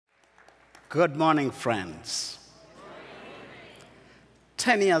Good morning, friends.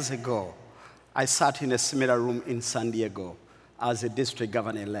 10 years ago, I sat in a similar room in San Diego as a district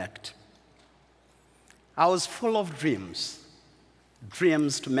governor-elect. I was full of dreams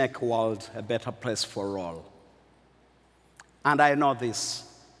to make the world a better place for all. And I know this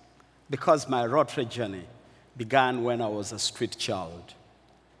because my Rotary journey began when I was a street child.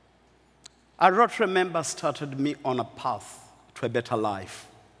 A Rotary member started me on a path to a better life.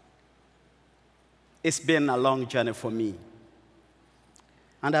 It's been a long journey for me.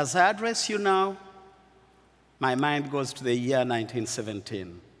 And as I address you now, my mind goes to the year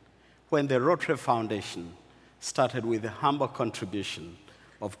 1917, when the Rotary Foundation started with a humble contribution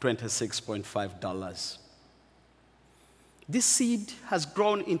of $26.5. This seed has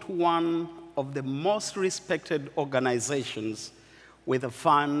grown into one of the most respected organizations with a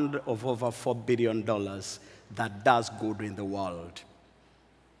fund of over $4 billion that does good in the world.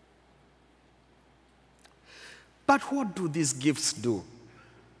 But what do these gifts do?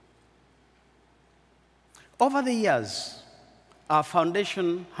 Over the years, our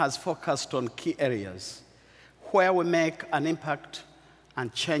foundation has focused on key areas where we make an impact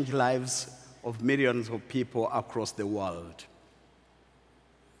and change lives of millions of people across the world.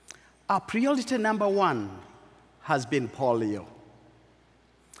 Our priority number one has been polio.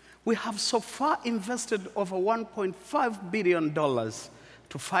 We have so far invested over $1.5 billion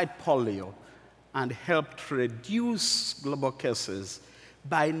to fight polio and helped reduce global cases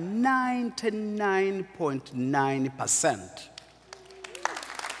by 99.9%.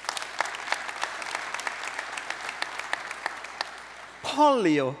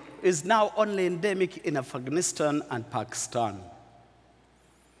 Polio is now only endemic in Afghanistan and Pakistan.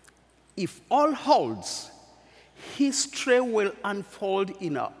 If all holds, history will unfold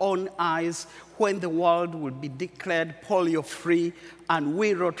in our own eyes when the world will be declared polio-free and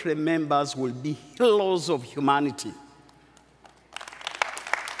we Rotary members will be heroes of humanity.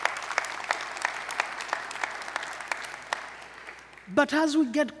 But as we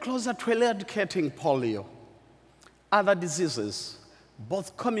get closer to eradicating polio, other diseases,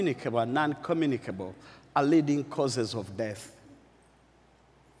 both communicable and non-communicable, are leading causes of death.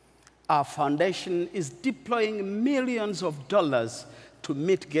 Our foundation is deploying millions of dollars to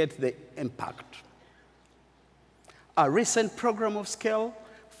mitigate the impact. Our recent program of scale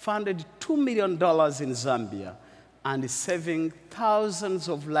funded $2 million in Zambia and is saving thousands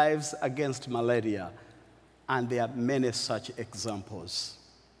of lives against malaria, and there are many such examples.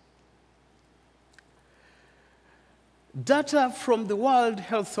 Data from the World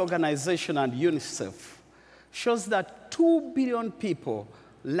Health Organization and UNICEF shows that 2 billion people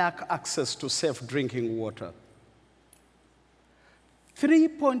lack access to safe drinking water.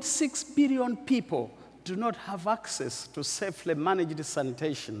 3.6 billion people do not have access to safely managed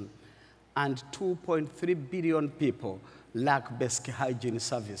sanitation, and 2.3 billion people lack basic hygiene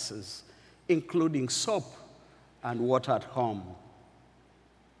services, including soap and water at home.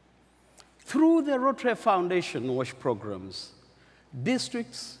 Through the Rotary Foundation WASH programs,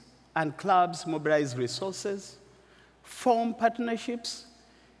 districts and clubs mobilize resources, form partnerships,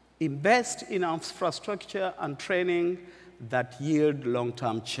 invest in infrastructure and training that yield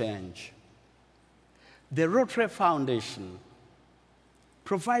long-term change. The Rotary Foundation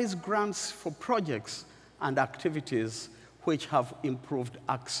provides grants for projects and activities which have improved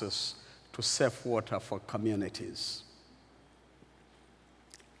access to safe water for communities.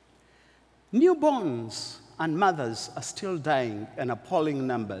 Newborns and mothers are still dying in appalling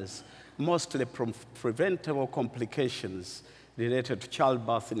numbers, mostly from preventable complications related to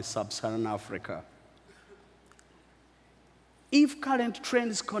childbirth in sub-Saharan Africa. If current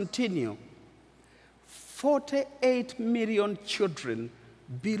trends continue, 48 million children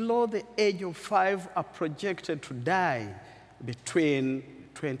below the age of 5 are projected to die between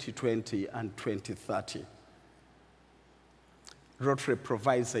 2020 and 2030. Rotary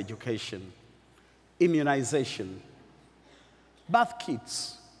provides education, immunization, birth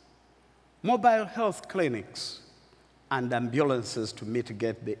kits, mobile health clinics, and ambulances to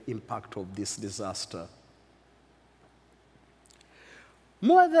mitigate the impact of this disaster.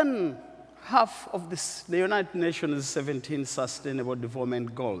 More than half of the United Nations 17 Sustainable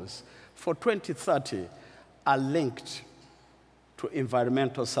Development Goals for 2030 are linked to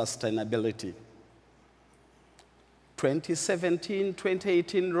environmental sustainability.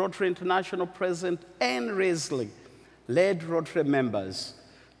 2017-2018 Rotary International President Anne Risley led Rotary members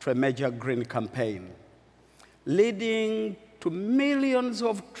to a major green campaign, leading to millions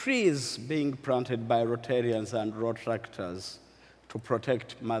of trees being planted by Rotarians and Rotaractors to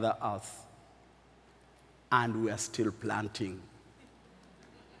protect Mother Earth. And we are still planting.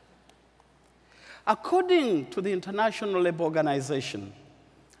 According to the International Labour Organization,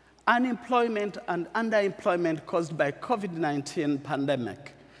 unemployment and underemployment caused by COVID-19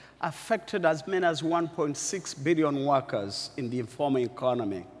 pandemic affected as many as 1.6 billion workers in the informal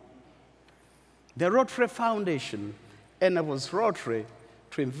economy. The Rotary Foundation enables Rotary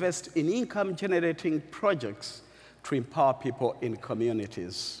to invest in income-generating projects to empower people in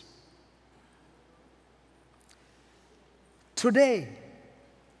communities. Today,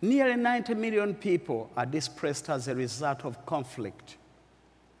 nearly 90 million people are displaced as a result of conflict,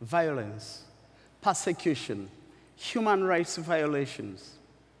 violence, persecution, human rights violations.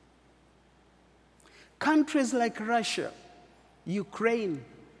 Countries like Russia, Ukraine,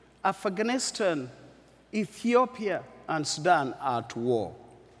 Afghanistan, Ethiopia, and Sudan are at war.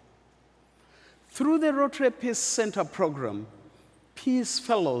 Through the Rotary Peace Center program, Peace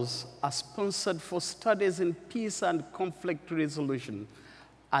Fellows are sponsored for studies in peace and conflict resolution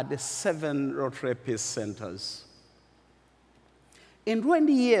at the 7 Rotary Peace Centers. In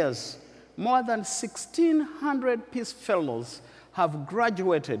 20 years, more than 1,600 Peace Fellows have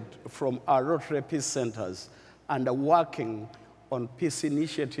graduated from our Rotary Peace Centers and are working on peace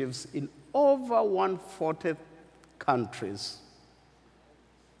initiatives in over 140 countries.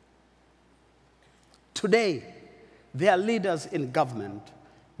 Today, they are leaders in government,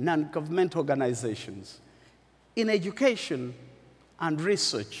 non-government organizations, in education and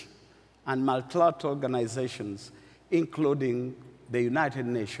research, and multilateral organizations, including the United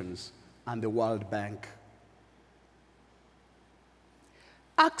Nations and the World Bank.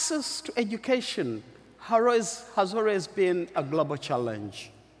 Access to education has always been a global challenge.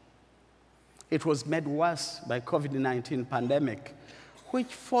 It was made worse by COVID-19 pandemic,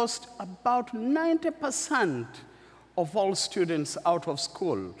 which forced about 90% of all students out of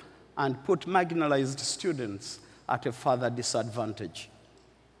school and put marginalized students at a further disadvantage.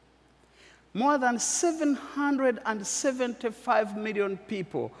 More than 775 million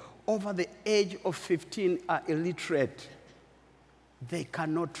people over the age of 15 are illiterate. They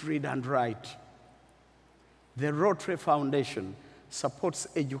cannot read and write. The Rotary Foundation supports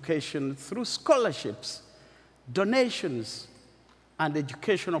education through scholarships, donations, and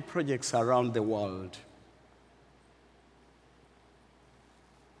educational projects around the world.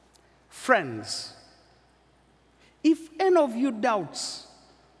 Friends, if any of you doubts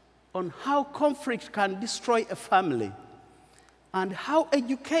on how conflict can destroy a family and how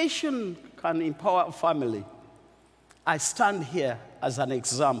education can empower a family, I stand here as an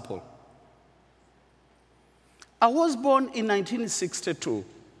example. I was born in 1962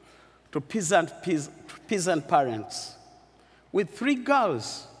 to peasant parents with 3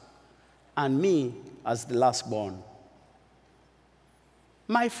 girls and me as the last born.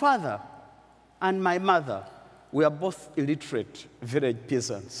 My father and my mother were both illiterate village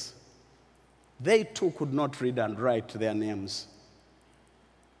peasants. They too could not read and write their names.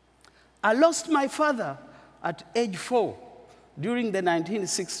 I lost my father at age 4 during the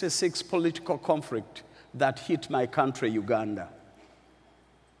 1966 political conflict that hit my country, Uganda.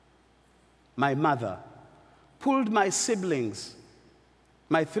 My mother pulled my siblings,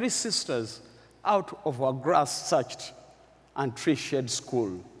 my 3 sisters, out of our grass-thatched and tree-shade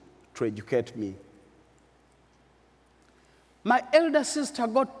school to educate me. My elder sister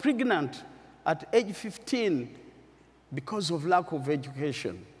got pregnant at age 15 because of lack of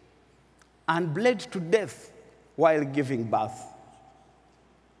education and bled to death while giving birth.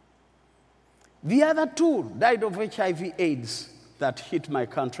 The other 2 died of HIV/AIDS that hit my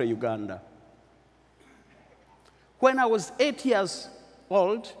country, Uganda. When I was 8 years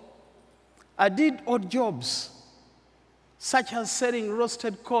old, I did odd jobs, such as selling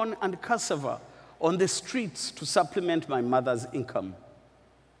roasted corn and cassava on the streets to supplement my mother's income.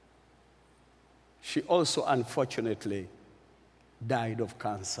 She also, unfortunately, died of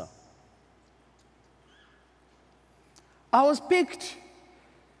cancer. I was picked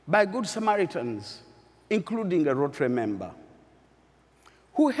by Good Samaritans, including a Rotary member,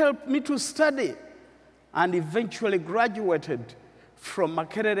 who helped me to study and eventually graduated from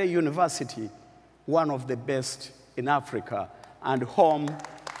Makerere University, one of the best in Africa, and home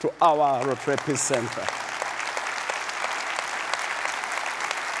to our Rotary Peace Center.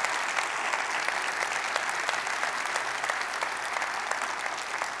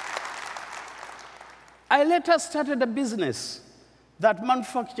 I later started a business that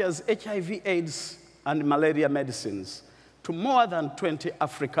manufactures HIV/AIDS and malaria medicines to more than 20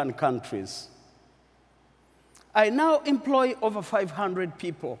 African countries. I now employ over 500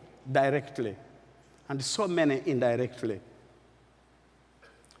 people directly and so many indirectly.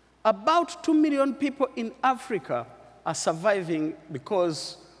 About 2 million people in Africa are surviving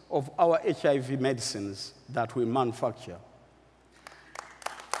because of our HIV medicines that we manufacture.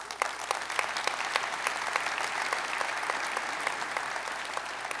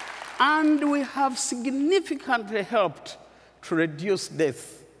 And we have significantly helped to reduce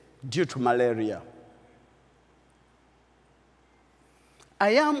death due to malaria.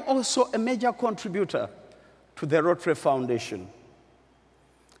 I am also a major contributor to the Rotary Foundation,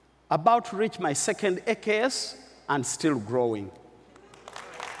 about to reach my second AKS and still growing.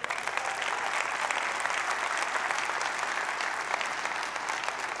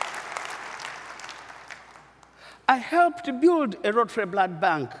 I helped build a Rotary blood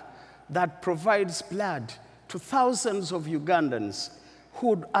bank that provides blood to thousands of Ugandans who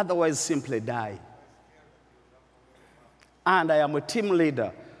would otherwise simply die. And I am a team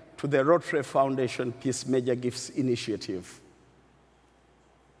leader to the Rotary Foundation Peace Major Gifts Initiative.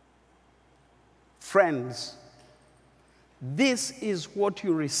 Friends, this is what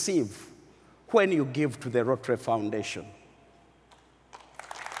you receive when you give to the Rotary Foundation.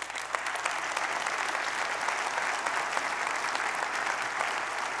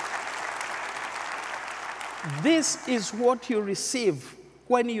 This is what you receive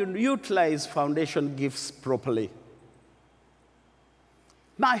when you utilize foundation gifts properly.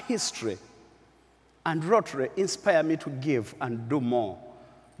 My history and Rotary inspire me to give and do more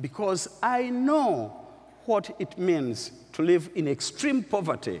because I know what it means to live in extreme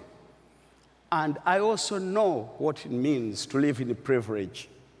poverty, and I also know what it means to live in privilege.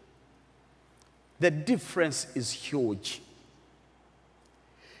 The difference is huge.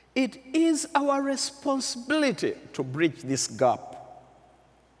 It is our responsibility to bridge this gap.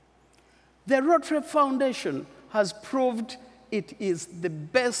 The Rotary Foundation has proved it is the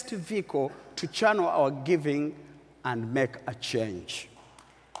best vehicle to channel our giving and make a change.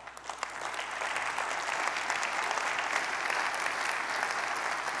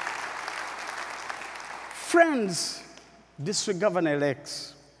 Friends, District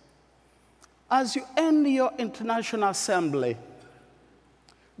Governor-elects, as you end your International Assembly,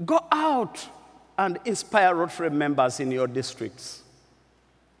 go out and inspire Rotary members in your districts.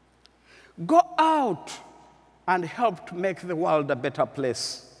 Go out and help to make the world a better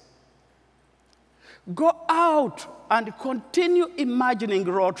place. Go out and continue imagining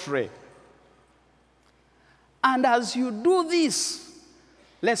Rotary. And as you do this,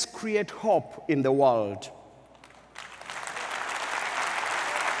 let's create hope in the world.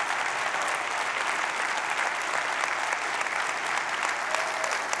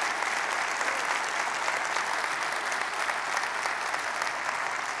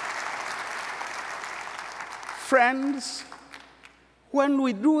 Friends, when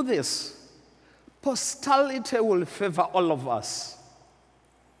we do this, posterity will favor all of us,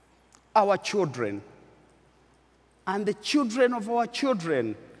 our children, and the children of our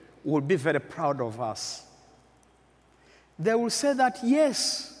children will be very proud of us. They will say that,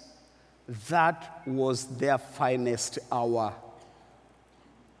 yes, that was their finest hour.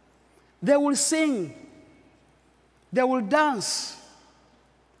 They will sing, they will dance,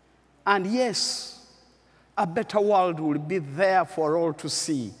 and yes, a better world will be there for all to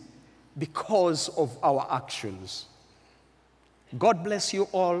see because of our actions. God bless you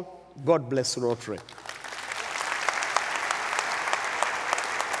all. God bless Rotary.